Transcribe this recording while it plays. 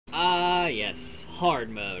Yes, hard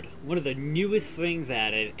mode. One of the newest things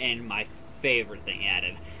added, and my favorite thing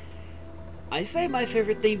added. I say my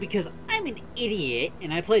favorite thing because I'm an idiot,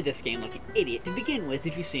 and I played this game like an idiot to begin with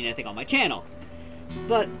if you've seen anything on my channel.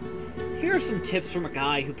 But, here are some tips from a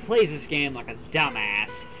guy who plays this game like a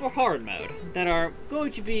dumbass for hard mode that are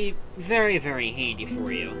going to be very, very handy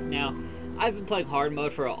for you. Now, I've been playing hard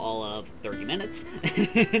mode for all of 30 minutes,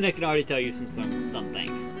 and I can already tell you some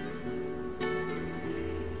things.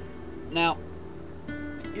 Now,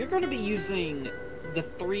 you're going to be using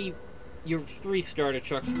your three starter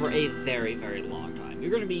trucks for a very, very long time.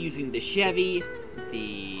 You're going to be using the Chevy, not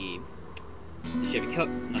the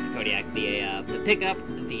Kodiak, the pickup,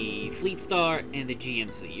 the Fleet Star, and the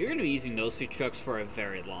GMC. You're going to be using those three trucks for a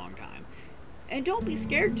very long time. And don't be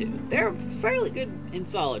scared to. They're fairly good and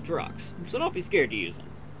solid trucks, so don't be scared to use them.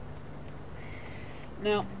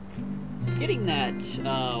 Now, getting that,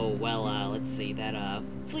 let's see, that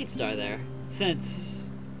Fleet Star there, since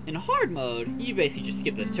in hard mode, you basically just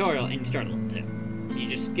skip the tutorial and you start at level 2. You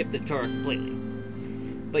just skip the tutorial completely.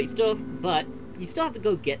 But you still have to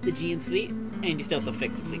go get the GMC, and you still have to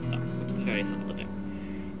fix the Fleet Star, which is very simple to do.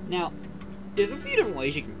 Now, there's a few different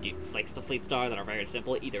ways you can fix the Fleet Star that are very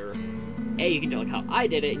simple. Either A, you can do like how I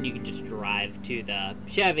did it, and you can just drive to the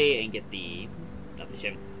Chevy and get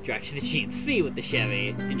drive to the GMC with the Chevy,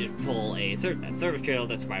 and just pull a service trailer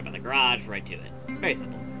that's right by the garage right to it. Very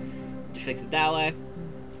simple. Just fix it that way.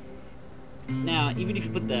 Now, even if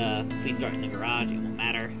you put the Fleet Star in the garage, it won't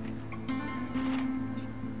matter.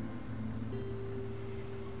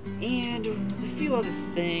 And there's a few other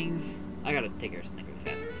things. I gotta take care of something really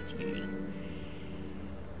fast. Just give me a minute.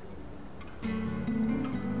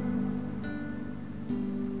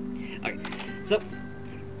 Okay, so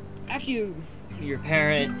after you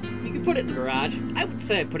repair it, you can put it in the garage. I would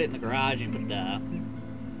say put it in the garage and put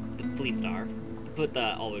the Fleet Star. Put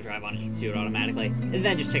the all-wheel drive on it to do it automatically, and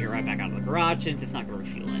then just take it right back out of the garage since it's not going to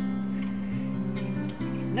refuel it.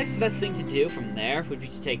 Next best thing to do from there would be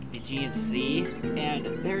to take the GMC, and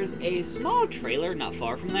there's a small trailer not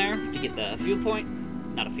far from there to get the fuel point.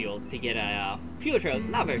 To get a fuel trailer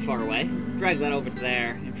not very far away. Drag that over to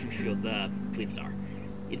there and refuel the Fleet Star.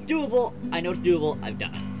 It's doable. I know it's doable. I've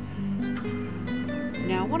done it.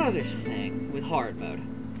 Now, one other thing with hard mode.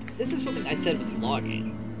 This is something I said with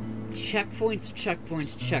logging. Checkpoints,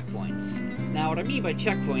 checkpoints, checkpoints. Now, what I mean by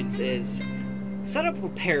checkpoints is set up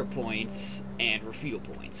repair points and refuel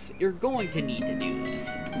points. You're going to need to do this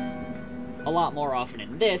a lot more often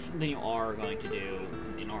in this than you are going to do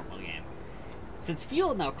in the normal game. Since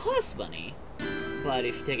fuel now costs money, but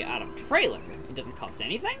if you take it out of a trailer, it doesn't cost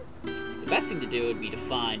anything, the best thing to do would be to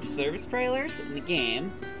find service trailers in the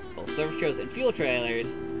game, both service trailers and fuel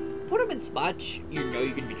trailers, put them in spots you know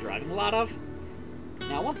you're going to be driving a lot of.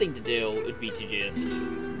 Now, one thing to do would be to just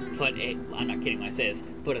put I'm not kidding when I say this,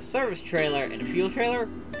 put a service trailer and a fuel trailer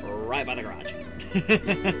right by the garage.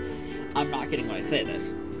 I'm not kidding when I say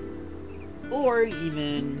this. Or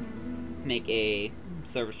even make a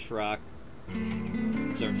service truck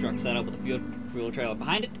setup with a fuel trailer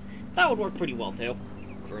behind it. That would work pretty well too.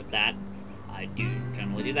 For that, I do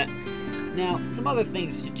generally do that. Now, some other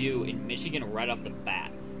things to do in Michigan right off the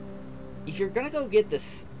bat. If you're gonna go get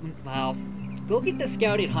this, go get the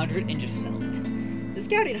Scout 800 and just sell it. The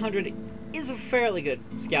Scout 800 is a fairly good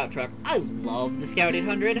scout truck. I love the Scout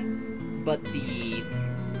 800, but the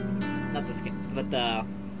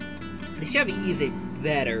Chevy is a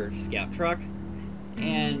better scout truck.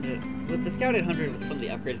 And with the Scout 800, with some of the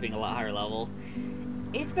upgrades being a lot higher level,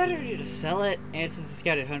 it's better to just sell it. And since the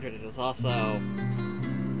Scout 800 is also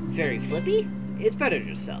very flippy, it's better to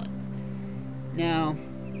just sell it. Now,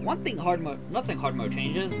 one thing hard mode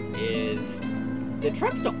changes is the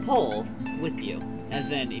trucks don't pull with you. As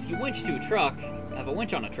in, if you winch to a truck, have a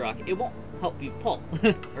winch on a truck, it won't help you pull,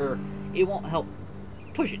 or it won't help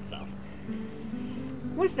push itself.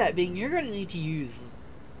 With that being, you're going to need to use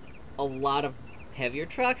a lot of heavier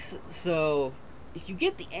trucks, so if you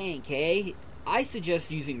get the A&K, I suggest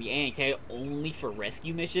using the A&K only for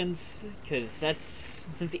rescue missions, because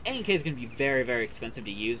since the A&K is going to be very, very expensive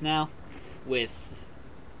to use now, with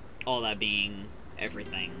all that being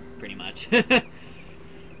everything, pretty much.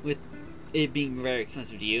 With it being very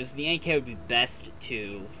expensive to use, the A&K would be best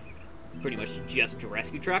to pretty much just to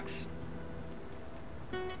rescue trucks.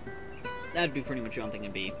 That'd be pretty much the only thing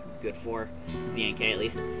it'd be good for, the A&K at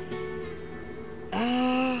least.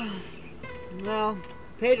 Well,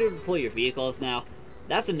 pay to deploy your vehicles now.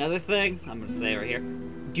 That's another thing I'm going to say right here.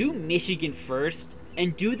 Do Michigan first,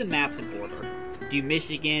 and do the maps in order. Do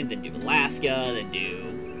Michigan, then do Alaska, then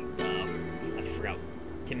do, I forgot,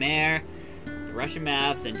 Timor, the Russian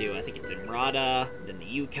map, then do, I think it's Imrata, then the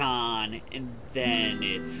Yukon, and then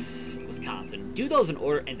it's Wisconsin. Do those in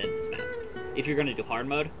order, and then it's map. If you're gonna do hard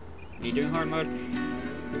mode, when you're doing hard mode,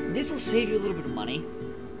 this will save you a little bit of money.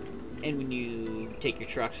 And when you take your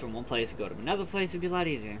trucks from one place and go to another place, it'll be a lot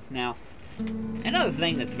easier. Now, another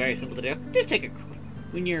thing that's very simple to do, just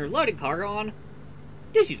when you're loading cargo on,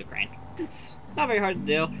 just use a crane. It's not very hard to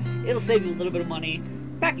do. It'll save you a little bit of money.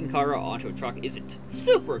 Packing cargo onto a truck isn't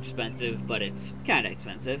super expensive, but it's kind of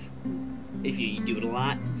expensive if you do it a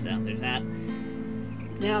lot, so there's that.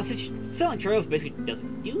 Now, since selling trailers basically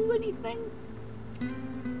doesn't do anything,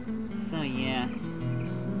 so yeah,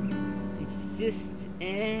 it's just,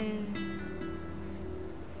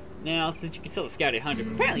 Now, since you can sell the Scout 800,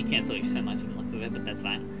 apparently you can't sell your semis from the looks of it, but that's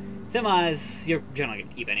fine. Semis, you're generally going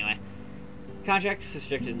to keep anyway. Contracts,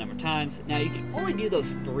 restricted number of times. Now, you can only do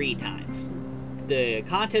those 3 times. The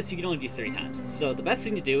contests, you can only do 3 times. So, the best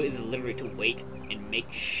thing to do is literally to wait and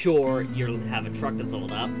make sure you have a truck that's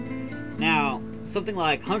leveled up. Now, something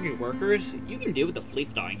like Hungry Workers, you can do with the Fleet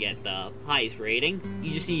Star and get the highest rating.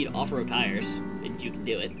 You just need off-road tires, and you can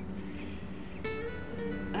do it.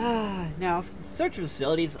 Now, search for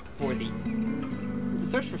facilities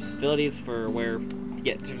for where to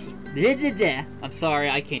get to... I'm sorry,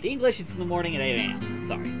 I can't English. It's in the morning at 8 a.m.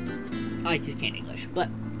 Sorry. I just can't English. But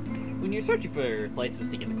when you're searching for places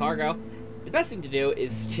to get the cargo, the best thing to do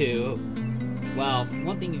is to... Well,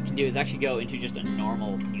 one thing you can do is actually go into just a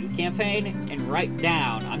normal new campaign and write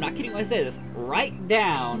down... I'm not kidding when I say this. Write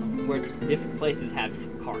down where different places have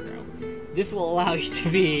different cargo. This will allow you to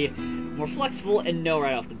be more flexible and know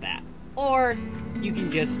right off the bat. Or you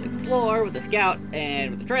can just explore with the Scout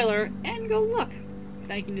and with the trailer and go look.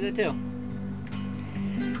 Now you can do that too.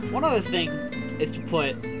 One other thing is to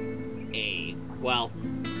put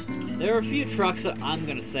there are a few trucks that I'm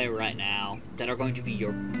going to say right now that are going to be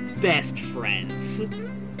your best friends.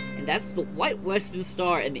 And that's the White Western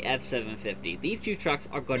Star and the F750. These 2 trucks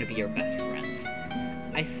are going to be your best friends.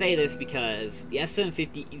 I say this because the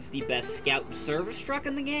F750 is the best Scout service truck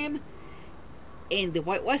in the game, and the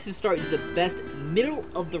White Western Star is the best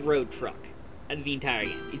middle-of-the-road truck out of the entire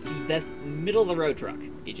game. It's the best middle-of-the-road truck.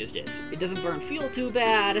 It just is. It doesn't burn fuel too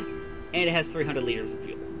bad, and it has 300 liters of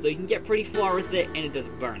fuel. So you can get pretty far with it, and it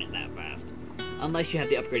doesn't burn it that fast. Unless you have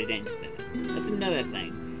the upgraded engines in it. That's another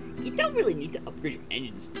thing. You don't really need to upgrade your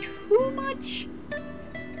engines too much.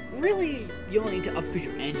 Really, you only need to upgrade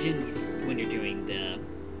your engines when you're doing the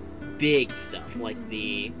big stuff, like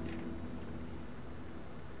the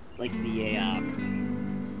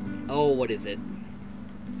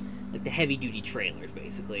heavy-duty trailers,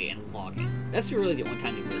 basically, and logging. That's really the only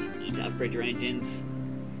time you really need to upgrade your engines.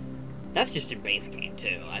 That's just in base game,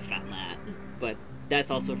 too, I found that. But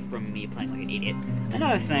that's also from me playing like an idiot.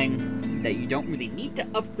 Another thing that you don't really need to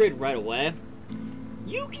upgrade right away,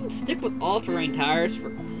 you can stick with all-terrain tires for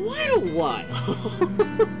quite a while.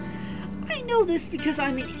 I know this because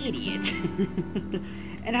I'm an idiot.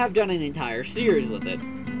 And have done an entire series with it.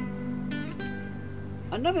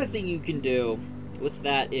 Another thing you can do with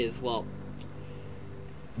that is, well...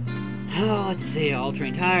 let's see,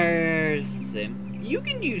 all-terrain tires... You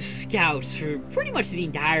can use Scouts for pretty much the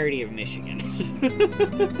entirety of Michigan.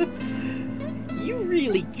 You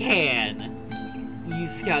really can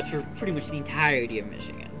use Scouts for pretty much the entirety of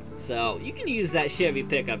Michigan. So, you can use that Chevy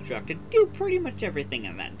pickup truck to do pretty much everything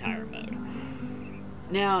in that entire mode.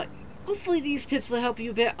 Now, hopefully these tips will help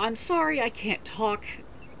you a bit. I'm sorry I can't talk.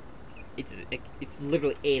 It's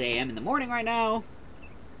literally 8 a.m. in the morning right now.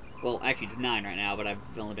 Well, actually it's 9 right now, but I've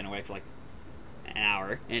only been awake for like an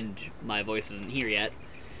hour, and my voice isn't here yet.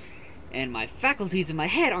 And my faculties in my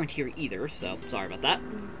head aren't here either, so sorry about that.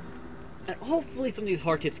 And hopefully some of these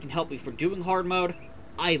hard tips can help me for doing hard mode.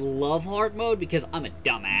 I love hard mode because I'm a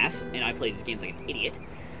dumbass, and I play these games like an idiot.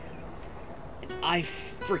 And I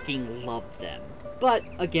freaking love them. But,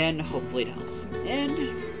 again, hopefully it helps.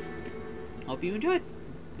 And hope you enjoyed.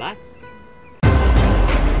 Bye.